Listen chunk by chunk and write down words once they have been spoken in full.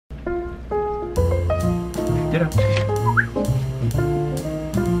Ditto.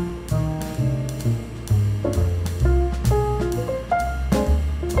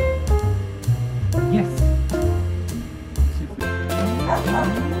 Yes.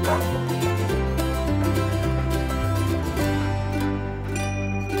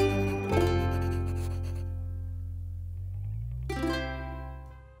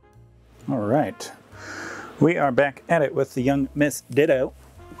 All right, we are back at it with the young Miss Ditto.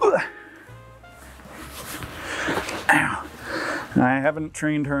 Ow. I haven't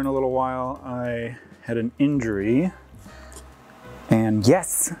trained her in a little while. I had an injury and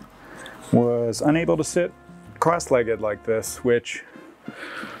yes, was unable to sit cross-legged like this, which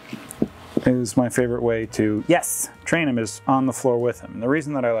is my favorite way to, yes, train him is on the floor with him. And the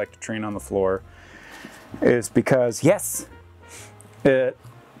reason that I like to train on the floor is because, yes, it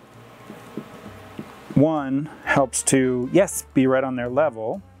one helps to, yes, be right on their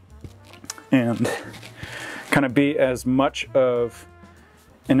level and kind of be as much of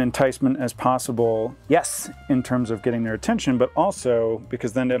an enticement as possible, yes, in terms of getting their attention, but also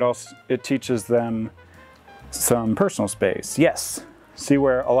because then it teaches them some personal space. Yes, see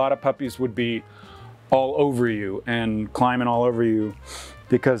where a lot of puppies would be all over you and climbing all over you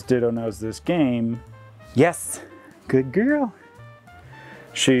because Ditto knows this game. Yes, good girl.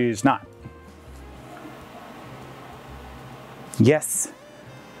 She's not. Yes.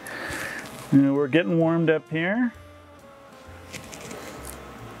 And we're getting warmed up here.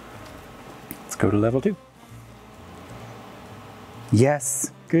 Let's go to level 2.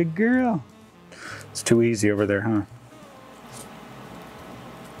 Yes, good girl. It's too easy over there, huh?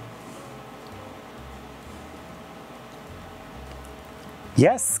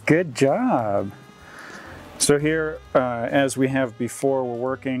 Yes, good job. So here, as we have before, we're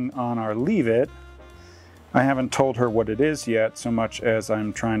working on our leave it. I haven't told her what it is yet, so much as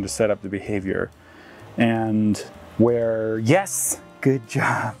I'm trying to set up the behavior. And where, yes, good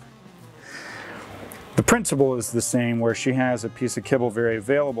job. The principle is the same, where she has a piece of kibble very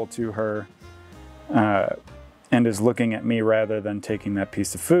available to her and is looking at me rather than taking that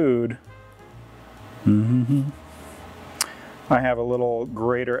piece of food. I have a little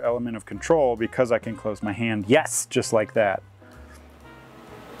greater element of control because I can close my hand. Yes, just like that.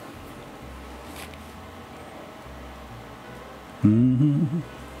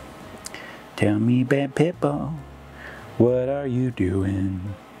 Tell me, bad Pitbull, what are you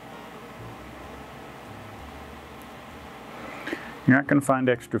doing? You're not going to find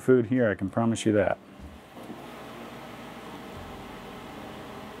extra food here, I can promise you that.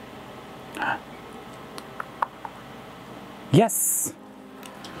 Yes!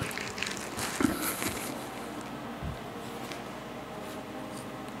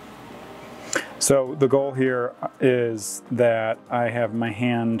 So the goal here is that I have my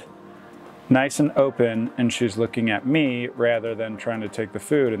hand nice and open and she's looking at me rather than trying to take the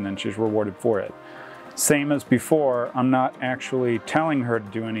food and then she's rewarded for it. Same as before, I'm not actually telling her to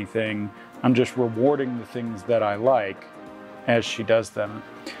do anything, I'm just rewarding the things that I like as she does them.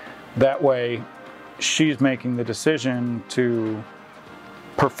 That way, she's making the decision to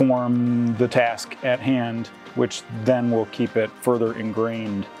perform the task at hand, which then will keep it further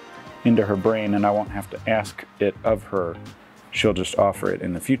ingrained into her brain and I won't have to ask it of her. She'll just offer it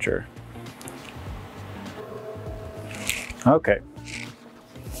in the future. Okay.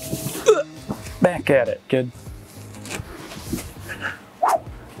 Back at it, kid. All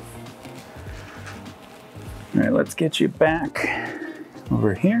right, let's get you back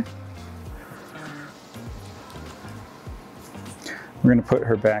over here. We're gonna put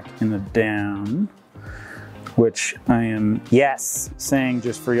her back in the down, which I am, yes, saying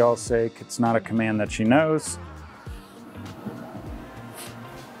just for y'all's sake, it's not a command that she knows.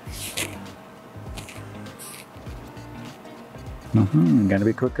 Gotta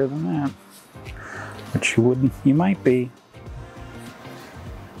be quicker than that. But you wouldn't, you might be.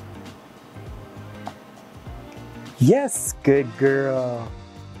 Yes, good girl.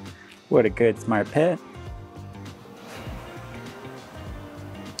 What a good, smart pet.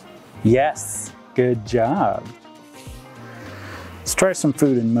 Yes, good job. Let's try some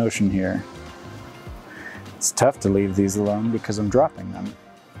food in motion here. It's tough to leave these alone because I'm dropping them.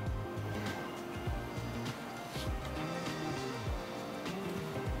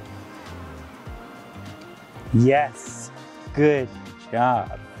 Yes, good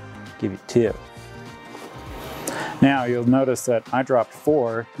job. Give you 2. Now you'll notice that I dropped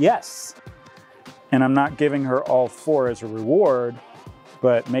 4, yes. And I'm not giving her all 4 as a reward,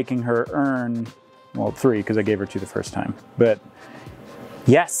 but making her earn, well, 3 because I gave her 2 the first time. But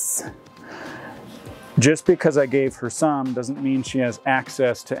yes, just because I gave her some doesn't mean she has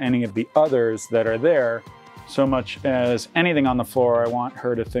access to any of the others that are there. so much as anything on the floor. I want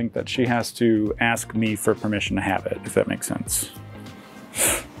her to think that she has to ask me for permission to have it, if that makes sense.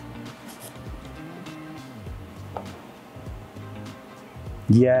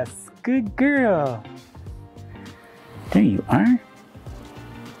 Yes, good girl. There you are.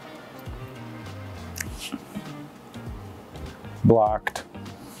 Blocked.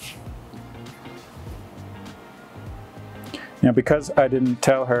 Now, because I didn't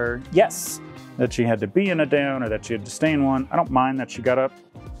tell her, yes, that she had to be in a down or that she had to stay in one, I don't mind that she got up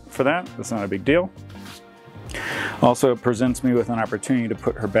for that. That's not a big deal. Also, it presents me with an opportunity to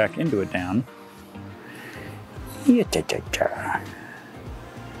put her back into a down.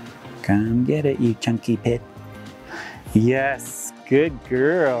 Come get it, you chunky pit. Yes, good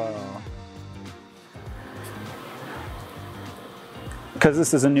girl. Because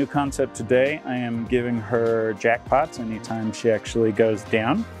this is a new concept today, I am giving her jackpots anytime she actually goes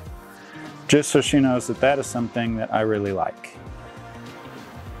down, just so she knows that that is something that I really like.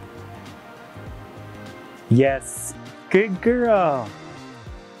 Yes, good girl.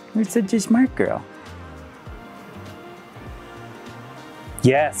 You're such a smart girl.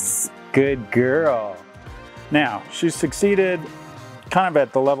 Yes, good girl. Now, she's succeeded kind of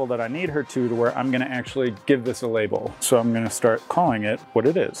at the level that I need her to where I'm gonna actually give this a label. So I'm gonna start calling it what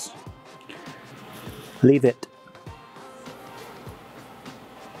it is. Leave it.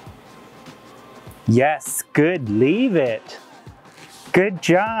 Yes, good, leave it. Good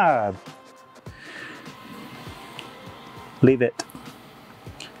job. Leave it.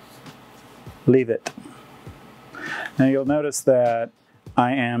 Leave it. Now you'll notice that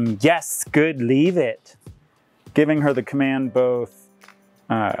I am, yes, good, leave it. Giving her the command both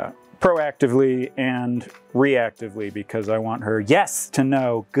proactively and reactively, because I want her, yes, to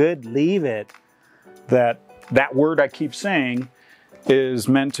know, good, leave it. That word I keep saying is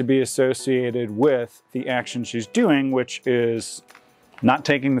meant to be associated with the action she's doing, which is not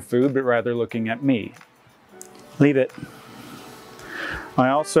taking the food, but rather looking at me. Leave it. I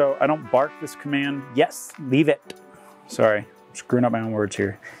don't bark this command, yes, leave it. Sorry, I'm screwing up my own words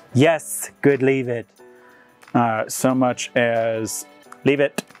here. Yes, good, leave it. So much as leave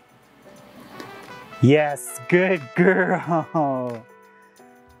it. Yes, good girl.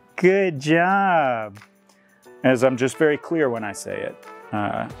 Good job. As I'm just very clear when I say it.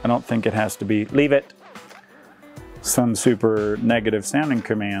 I don't think it has to be leave it, some super negative sounding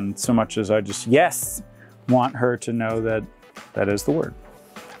command, so much as I just, yes, want her to know that that is the word.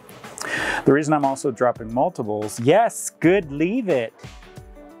 The reason I'm also dropping multiples, yes, good, leave it,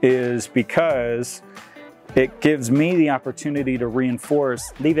 is because it gives me the opportunity to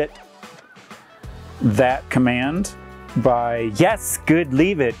reinforce, leave it, that command by, yes, good,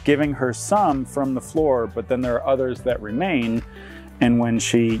 leave it, giving her some from the floor, but then there are others that remain. And when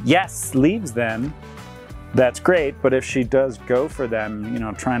she, yes, leaves them, that's great. But if she does go for them, you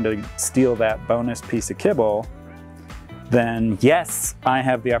know, trying to steal that bonus piece of kibble, then yes, I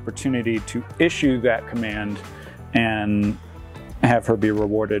have the opportunity to issue that command and have her be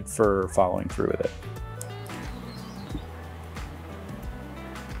rewarded for following through with it.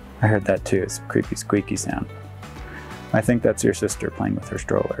 I heard that too, it's a creepy squeaky sound. I think that's your sister playing with her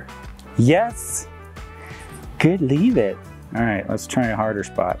stroller. Yes, good, leave it. All right, let's try a harder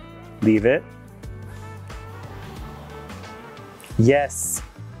spot. Leave it. Yes,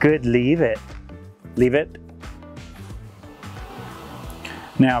 good, leave it. Leave it.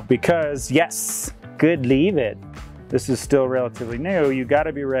 Now, because yes, good, leave it, this is still relatively new, you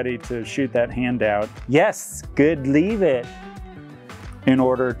gotta be ready to shoot that hand out. Yes, good, leave it. In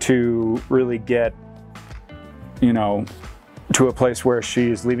order to really get, you know, to a place where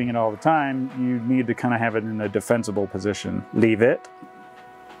she's leaving it all the time, you need to kind of have it in a defensible position. Leave it.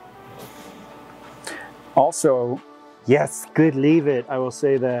 Also, yes, good, leave it. I will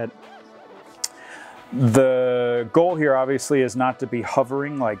say that the goal here obviously is not to be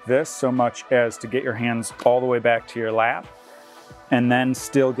hovering like this so much as to get your hands all the way back to your lap and then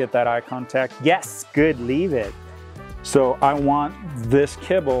still get that eye contact. Yes, good, leave it. So I want this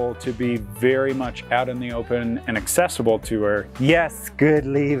kibble to be very much out in the open and accessible to her. Yes, good,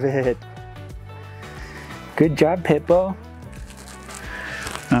 leave it. Good job, Pitbull.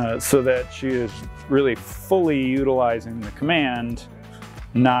 So that she is really fully utilizing the command,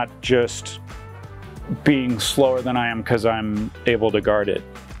 not just being slower than I am because I'm able to guard it.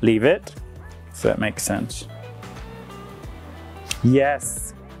 Leave it, if that makes sense.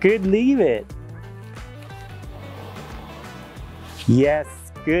 Yes, good, leave it. Yes,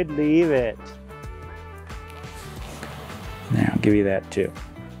 good, leave it. Now I'll give you that too.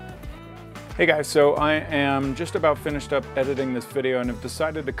 Hey guys, so I am just about finished up editing this video and have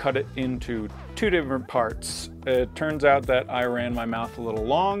decided to cut it into 2 different parts. It turns out that I ran my mouth a little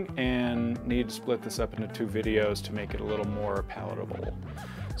long and need to split this up into 2 videos to make it a little more palatable.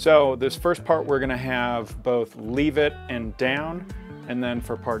 So this first part we're gonna have both leave it and down, and then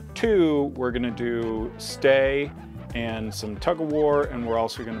for part 2 we're gonna do stay and some tug of war, and we're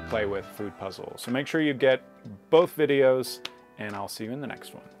also gonna play with food puzzle. So make sure you get both videos and I'll see you in the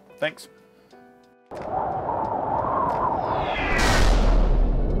next one. Thanks.